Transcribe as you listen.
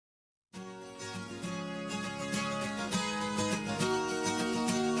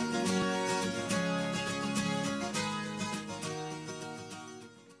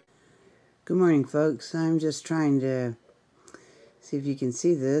Good morning, folks. I'm just trying to see if you can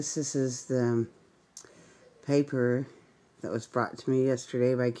see this. This is the paper that was brought to me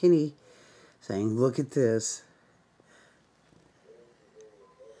yesterday by Kenny saying, look at this.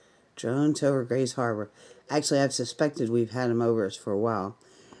 Drones over Grays Harbor. Actually, I've suspected we've had them over us for a while.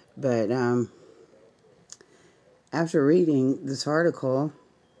 But after reading this article,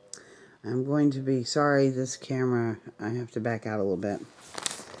 I'm going to be sorry, this camera, I have to back out a little bit.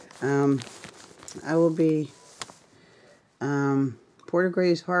 I will be Port of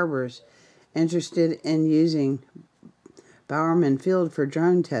Grays Harbor's interested in using Bowerman Field for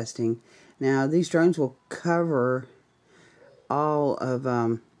drone testing. Now, these drones will cover all of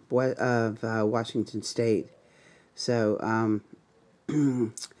Washington State. So,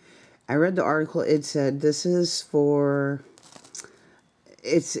 I read the article. It said this is for,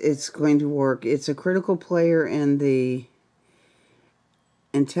 it's going to work. It's a critical player in the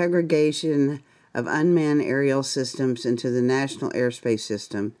integration of unmanned aerial systems into the national airspace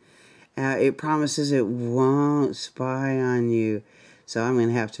system. It promises it won't spy on you. So I'm going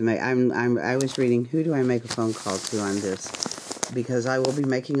to have to make, I was reading, who do I make a phone call to on this? Because I will be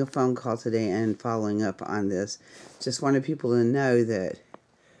making a phone call today and following up on this. Just wanted people to know that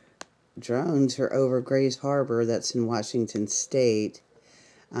drones are over Grays Harbor, that's in Washington State.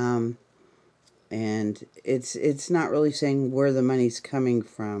 And it's not really saying where the money's coming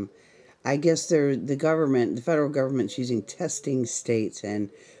from. I guess the federal government's using testing states, and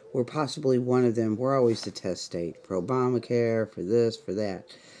we're possibly one of them. We're always the test state for Obamacare, for this, for that.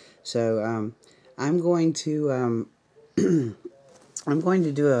 So I'm going to I'm going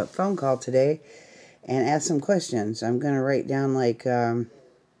to do a phone call today and ask some questions. I'm going to write down like 5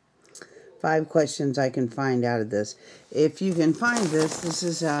 questions I can find out of this. If you can find this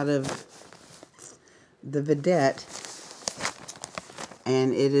is out of the Vidette,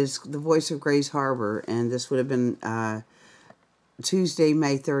 and it is the voice of Grays Harbor, and this would have been Tuesday,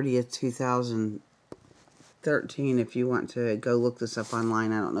 May 30th, 2013, if you want to go look this up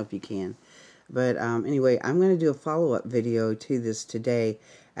online. I don't know if you can. But anyway, I'm going to do a follow-up video to this today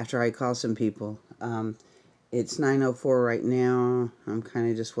after I call some people. It's 9:04 right now. I'm kind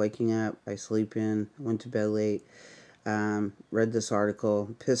of just waking up. I sleep in, went to bed late, read this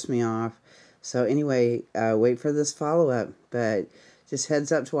article, pissed me off. So anyway, wait for this follow-up. But just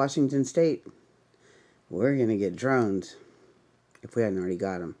heads up to Washington State. We're going to get drones if we hadn't already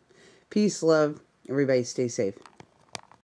got them. Peace, love. Everybody stay safe.